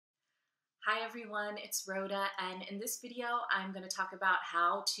Hi everyone, it's Rhoda, and in this video I'm going to talk about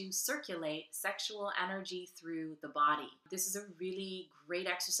how to circulate sexual energy through the body. This is a really great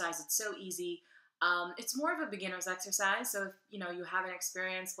exercise. It's so easy. It's more of a beginner's exercise, so if you haven't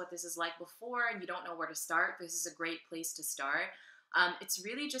experienced what this is like before and you don't know where to start, this is a great place to start. It's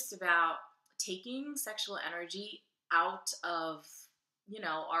really just about taking sexual energy out of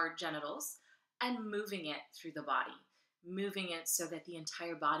our genitals and moving it through the body, moving it so that the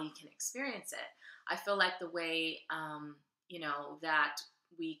entire body can experience it. I feel like the way, that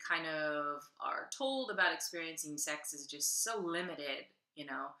we kind of are told about experiencing sex is just so limited, in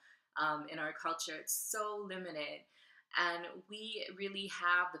our culture. It's so limited. And we really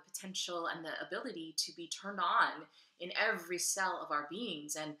have the potential and the ability to be turned on in every cell of our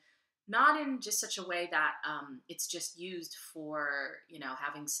beings. And not in just such a way that it's just used for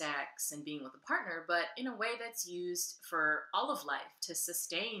having sex and being with a partner, but in a way that's used for all of life, to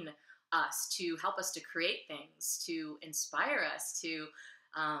sustain us, to help us to create things, to inspire us to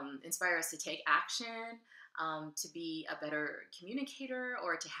take action, to be a better communicator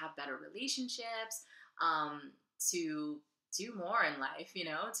or to have better relationships, to do more in life,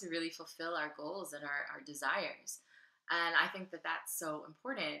 to really fulfill our goals and our desires. And I think that that's so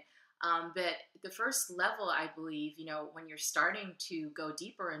important. But the first level, I believe, when you're starting to go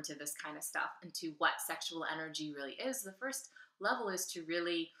deeper into this kind of stuff, into what sexual energy really is, the first level is to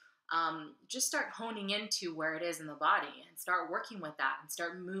really just start honing into where it is in the body and start working with that and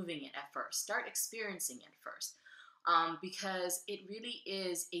start moving it at first. Start experiencing it first, because it really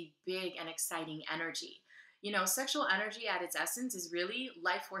is a big and exciting energy. Sexual energy at its essence is really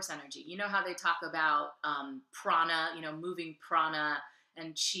life force energy. You know how they talk about prana, moving prana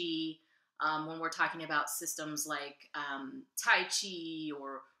and chi, when we're talking about systems like Tai Chi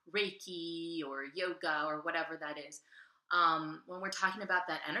or Reiki or yoga or whatever that is. When we're talking about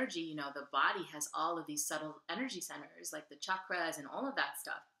that energy, the body has all of these subtle energy centers like the chakras and all of that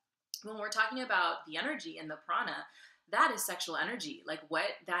stuff. When we're talking about the energy and the prana, that is sexual energy. Like what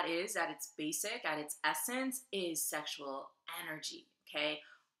that is at its basic, at its essence, is sexual energy. Okay.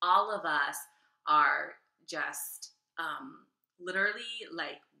 All of us are just literally,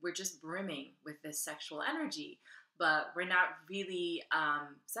 like, we're just brimming with this sexual energy, but we're not really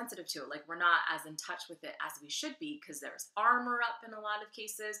sensitive to it. Like, we're not as in touch with it as we should be, because there's armor up in a lot of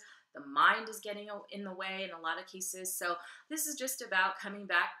cases. The mind is getting in the way in a lot of cases. So this is just about coming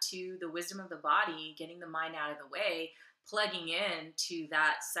back to the wisdom of the body, getting the mind out of the way, plugging in to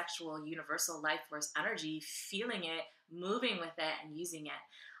that sexual universal life force energy, feeling it, moving with it, and using it.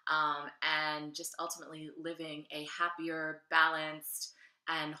 And just ultimately living a happier, balanced,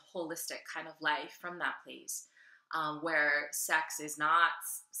 and holistic kind of life from that place, where sex is not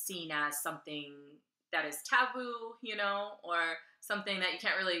seen as something that is taboo, or something that you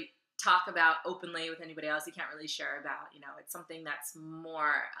can't really talk about openly with anybody else. You can't really share about, it's something that's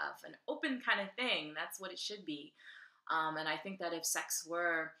more of an open kind of thing. That's what it should be. And I think that if sex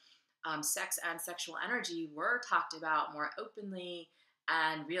and sexual energy were talked about more openly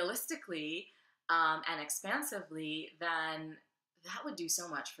and realistically, and expansively, then that would do so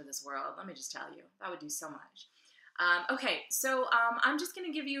much for this world. Let me just tell you, that would do so much. Okay, so I'm just going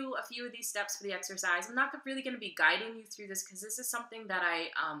to give you a few of these steps for the exercise. I'm not really going to be guiding you through this, because this is something that I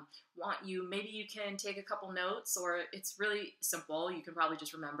want you, maybe you can take a couple notes, or it's really simple. You can probably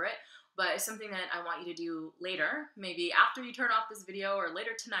just remember it. But it's something that I want you to do later, maybe after you turn off this video, or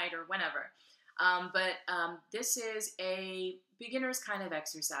later tonight, or whenever. This is a beginner's kind of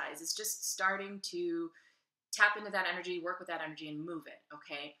exercise. It's just starting to tap into that energy, work with that energy, and move it,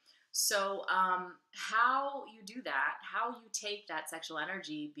 okay? So how you do that, how you take that sexual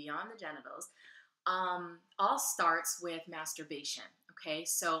energy beyond the genitals, all starts with masturbation, okay?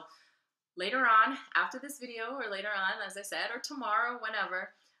 So later on, after this video, or later on, as I said, or tomorrow, whenever,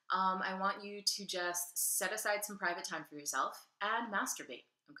 I want you to just set aside some private time for yourself and masturbate,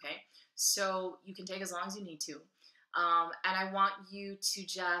 okay? So you can take as long as you need to. And I want you to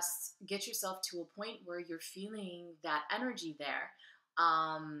just get yourself to a point where you're feeling that energy there,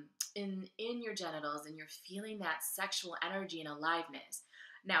 in your genitals, and you're feeling that sexual energy and aliveness.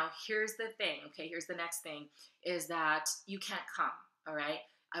 Now, here's the thing, okay? Here's the next thing, is that you can't come, all right?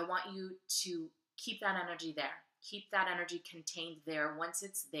 I want you to keep that energy there. Keep that energy contained there once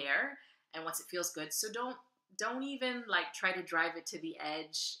it's there and once it feels good. So don't even like try to drive it to the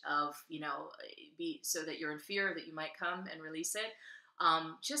edge of, so that you're in fear that you might come and release it.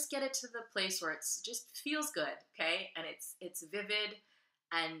 Just get it to the place where it's just feels good, okay? And it's vivid,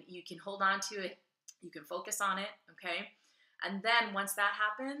 and you can hold on to it. You can focus on it, okay? And then once that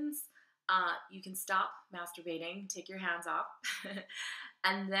happens, you can stop masturbating, take your hands off,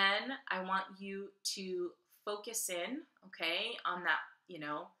 And then I want you to focus in, okay, on that,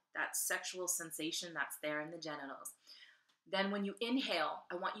 that sexual sensation that's there in the genitals. Then when you inhale,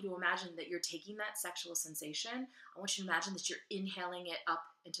 I want you to imagine that you're taking that sexual sensation. I want you to imagine that you're inhaling it up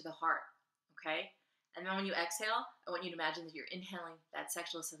into the heart, okay? And then when you exhale, I want you to imagine that you're inhaling that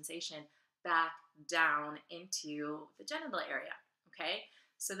sexual sensation back down into the genital area, okay?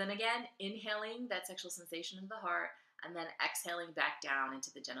 So then again, inhaling that sexual sensation into the heart, and then exhaling back down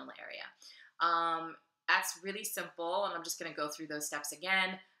into the genital area. That's really simple, and I'm just going to go through those steps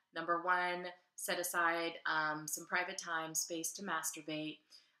again. Number one, set aside some private time, space to masturbate.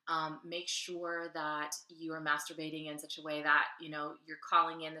 Make sure that you are masturbating in such a way that, you're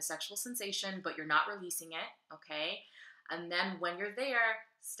calling in the sexual sensation, but you're not releasing it, okay? And then when you're there,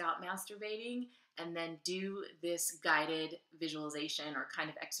 stop masturbating and then do this guided visualization or kind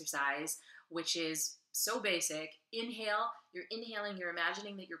of exercise, which is so basic. Inhale, you're inhaling, you're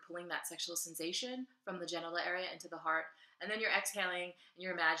imagining that you're pulling that sexual sensation from the genital area into the heart. And then you're exhaling and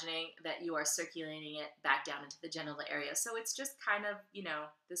you're imagining that you are circulating it back down into the genital area. So it's just kind of,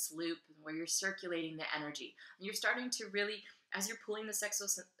 this loop where you're circulating the energy. And you're starting to really, as you're pulling the sexual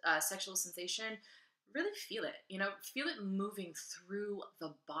sensation, really feel it, feel it moving through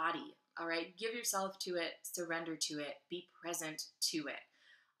the body, all right? Give yourself to it, surrender to it, be present to it.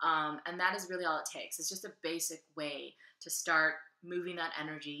 And that is really all it takes. It's just a basic way to start moving that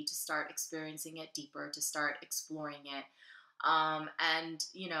energy, to start experiencing it deeper, to start exploring it. I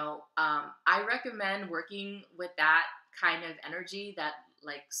recommend working with that kind of energy, that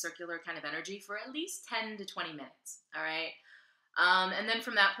like circular kind of energy, for at least 10 to 20 minutes. All right. And then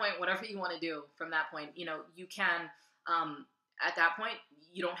from that point, whatever you want to do from that point, you can, at that point,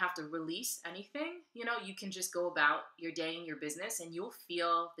 you don't have to release anything. You can just go about your day and your business, and you'll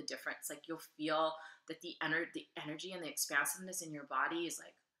feel the difference. Like, you'll feel that the energy and the expansiveness in your body is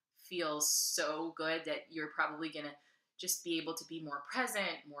like, feels so good that you're probably going to just be able to be more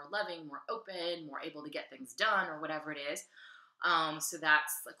present, more loving, more open, more able to get things done, or whatever it is. So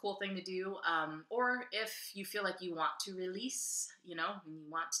that's a cool thing to do. Or if you feel like you want to release, and you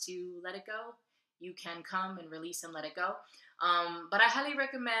want to let it go, you can come and release and let it go. But I highly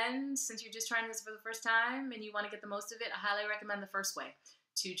recommend, since you're just trying this for the first time and you want to get the most of it, I highly recommend the first way,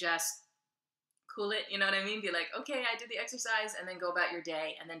 to just cool it, you know what I mean? Be like, okay, I did the exercise, and then go about your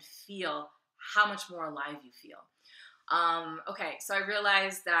day and then feel how much more alive you feel. Okay, so I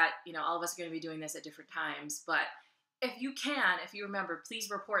realize that, all of us are going to be doing this at different times, but if you remember, please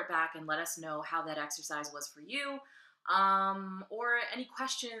report back and let us know how that exercise was for you, or any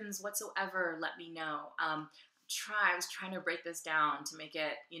questions whatsoever, let me know. I was trying to break this down to make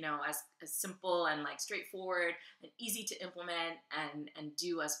it, as simple and like straightforward and easy to implement and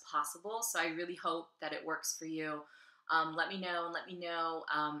do as possible. So I really hope that it works for you. Let me know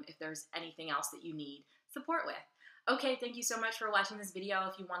if there's anything else that you need support with. Okay, thank you so much for watching this video.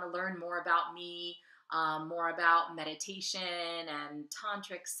 If you want to learn more about me, more about meditation and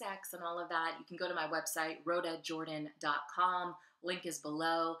tantric sex and all of that, you can go to my website, rhodajordan.com. Link is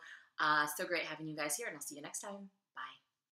below. So great having you guys here, and I'll see you next time.